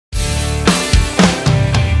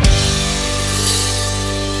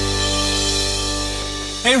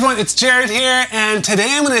Hey everyone, it's Jared here, and today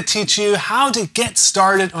I'm going to teach you how to get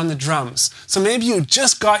started on the drums. So maybe you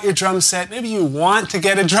just got your drum set, maybe you want to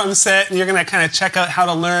get a drum set and you're going to kind of check out how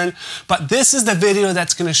to learn, but this is the video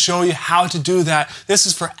that's going to show you how to do that. This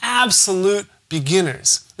is for absolute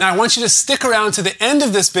beginners. Now I want you to stick around to the end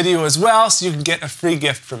of this video as well so you can get a free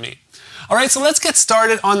gift from me. Alright, so let's get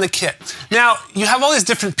started on the kit. Now, you have all these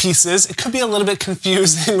different pieces. It could be a little bit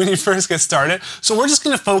confusing when you first get started, so we're just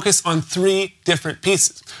going to focus on 3 different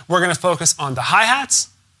pieces. We're going to focus on the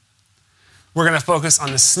hi-hats, we're going to focus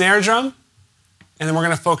on the snare drum, and then we're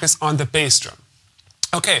going to focus on the bass drum.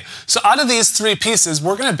 Okay, so out of these 3 pieces,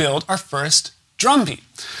 we're going to build our first drum beat.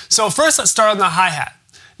 So first, let's start on the hi-hat.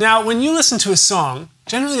 Now, when you listen to a song,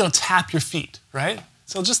 generally you'll tap your feet, right?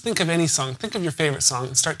 So just think of any song, think of your favorite song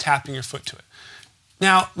and start tapping your foot to it.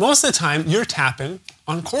 Now, most of the time, you're tapping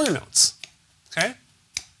on quarter notes, okay?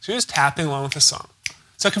 So you're just tapping along with the song.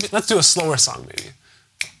 So it could be, let's do a slower song maybe,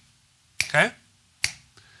 okay?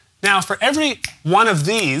 Now, for every one of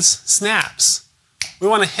these snaps, we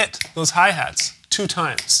want to hit those hi-hats 2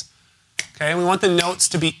 times, okay? We want the notes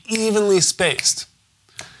to be evenly spaced.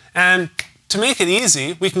 And to make it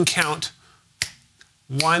easy, we can count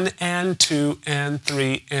 1 and 2 and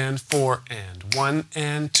 3 and 4 and 1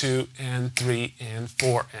 and 2 and 3 and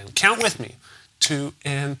 4 and count with me 2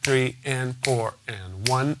 and 3 and 4 and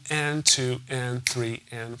 1 and 2 and 3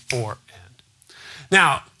 and 4 and.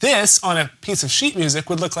 Now this on a piece of sheet music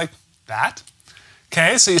would look like that.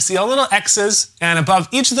 Okay, so you see all little X's, and above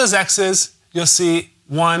each of those X's you'll see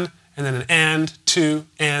 1 and then an and, 2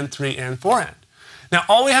 and 3 and 4 and. Now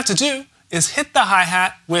all we have to do is hit the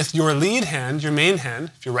hi-hat with your lead hand, your main hand.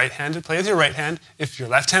 If you're right-handed, play with your right hand. If you're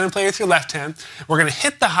left-handed, play with your left hand. We're going to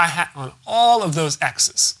hit the hi-hat on all of those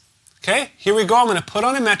X's. Okay, here we go. I'm going to put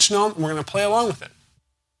on a metronome and we're going to play along with it.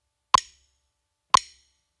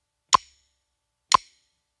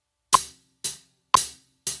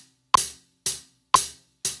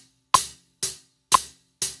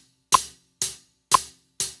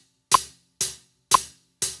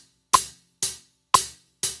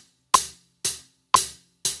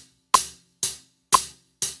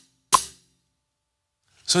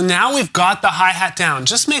 So now we've got the hi-hat down.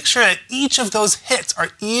 Just make sure that each of those hits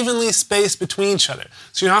are evenly spaced between each other.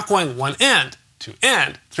 So you're not going 1 and, 2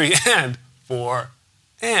 and, 3 and, 4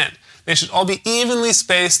 and. They should all be evenly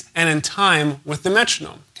spaced and in time with the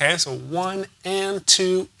metronome. Okay, so 1 and,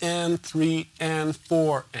 2 and, 3 and,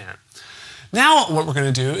 4 and. Now what we're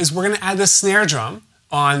going to do is we're going to add the snare drum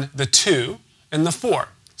on the 2 and the 4.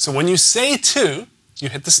 So when you say 2, you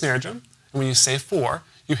hit the snare drum, and when you say 4,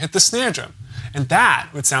 you hit the snare drum. And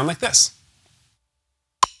that would sound like this.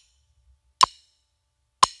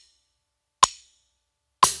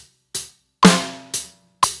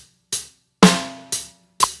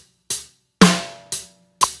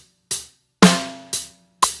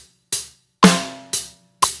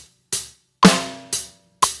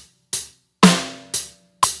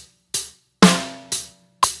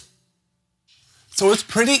 So it's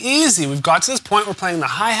pretty easy. We've got to this point we're playing the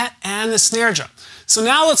hi-hat and the snare drum. So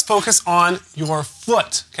now let's focus on your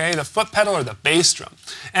foot, okay? The foot pedal or the bass drum.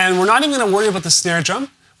 And we're not even going to worry about the snare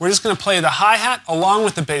drum. We're just going to play the hi-hat along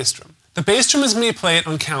with the bass drum. The bass drum is going to be played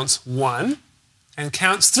on counts 1 and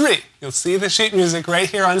counts 3. You'll see the sheet music right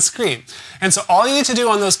here on screen. And so all you need to do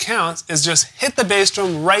on those counts is just hit the bass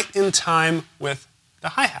drum right in time with the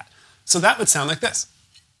hi-hat. So that would sound like this.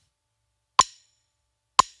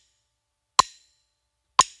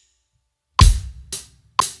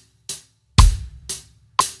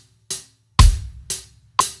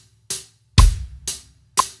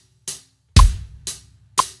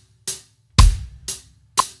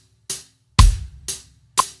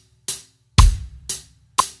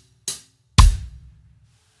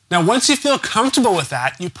 Now once you feel comfortable with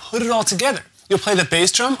that, you put it all together. You'll play the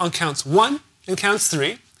bass drum on counts 1 and counts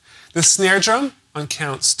 3, the snare drum on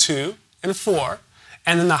counts 2 and 4,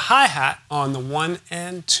 and then the hi-hat on the 1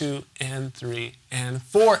 and 2 and 3 and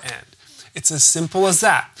 4 and. It's as simple as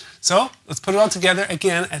that. So let's put it all together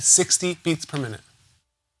again at 60 beats per minute.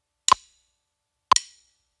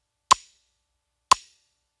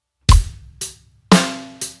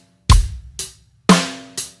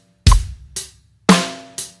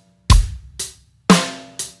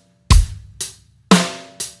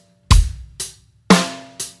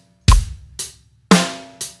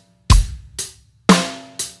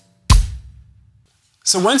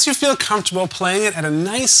 So once you feel comfortable playing it at a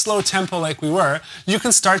nice slow tempo like we were, you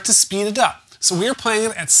can start to speed it up. So we're playing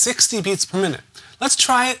it at 60 beats per minute. Let's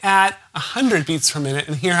try it at 100 beats per minute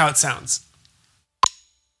and hear how it sounds.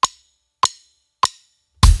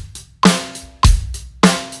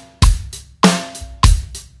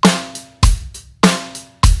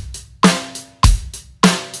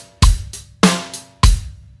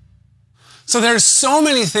 So there's so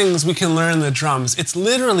many things we can learn in the drums. It's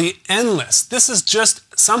literally endless. This is just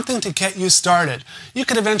something to get you started. You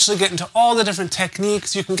could eventually get into all the different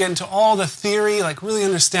techniques. You can get into all the theory, like really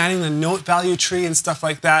understanding the note value tree and stuff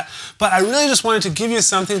like that. But I really just wanted to give you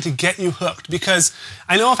something to get you hooked, because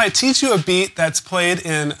I know if I teach you a beat that's played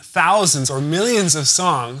in thousands or millions of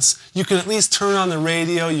songs, you can at least turn on the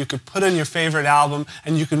radio, you could put in your favorite album,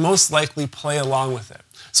 and you can most likely play along with it.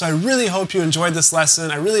 So I really hope you enjoyed this lesson.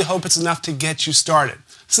 I really hope it's enough to get you started.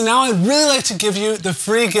 So now I'd really like to give you the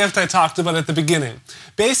free gift I talked about at the beginning.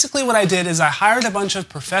 Basically what I did is I hired a bunch of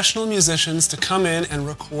professional musicians to come in and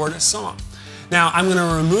record a song. Now I'm going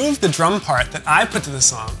to remove the drum part that I put to the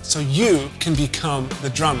song so you can become the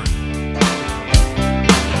drummer.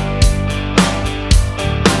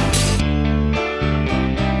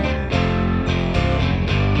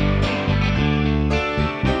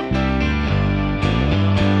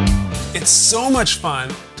 It's so much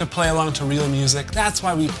fun to play along to real music. That's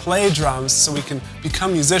why we play drums, so we can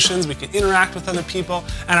become musicians, we can interact with other people,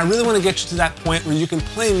 and I really want to get you to that point where you can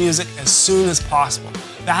play music as soon as possible.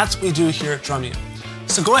 That's what we do here at Drumeo.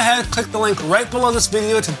 So go ahead, click the link right below this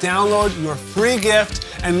video to download your free gift,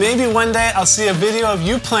 and maybe one day I'll see a video of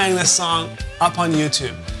you playing this song up on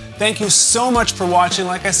YouTube. Thank you so much for watching.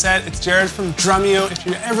 Like I said, it's Jared from Drumeo. If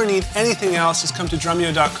you ever need anything else, just come to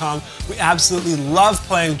drumeo.com. We absolutely love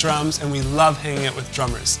playing drums and we love hanging out with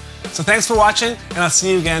drummers. So thanks for watching, and I'll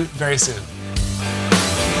see you again very soon.